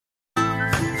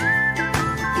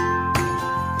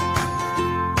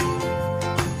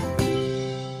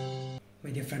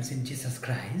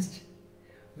Christ,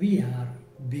 we are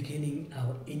beginning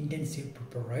our intensive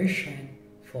preparation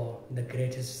for the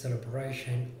greatest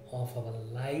celebration of our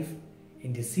life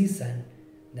in the season,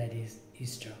 that is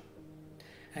Easter.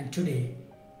 And today,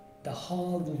 the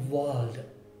whole world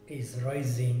is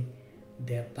raising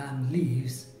their palm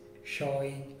leaves,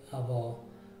 showing our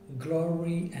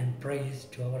glory and praise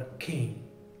to our King.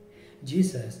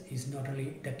 Jesus is not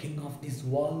only the King of this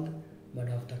world, but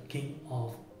of the King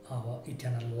of our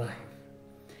eternal life.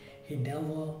 He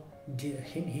never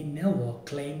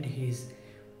claimed his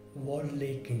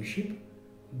worldly kingship,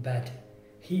 but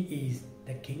he is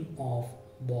the King of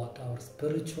both our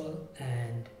spiritual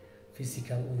and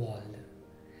physical world.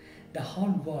 The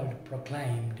whole world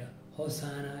proclaimed,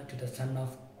 Hosanna to the Son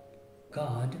of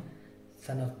God,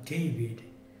 Son of David,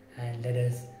 and let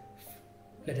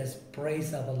us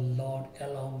praise our Lord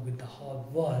along with the whole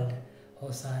world.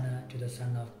 Hosanna to the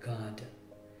Son of God.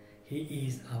 He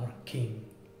is our King,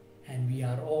 and we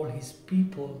are all his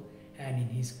people, and in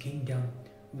his kingdom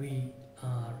we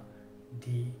are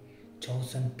the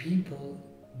chosen people,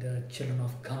 the children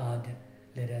of God.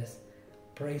 Let us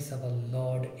praise our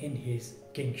Lord in his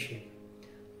kingship.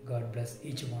 God bless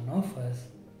each one of us.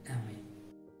 Amen.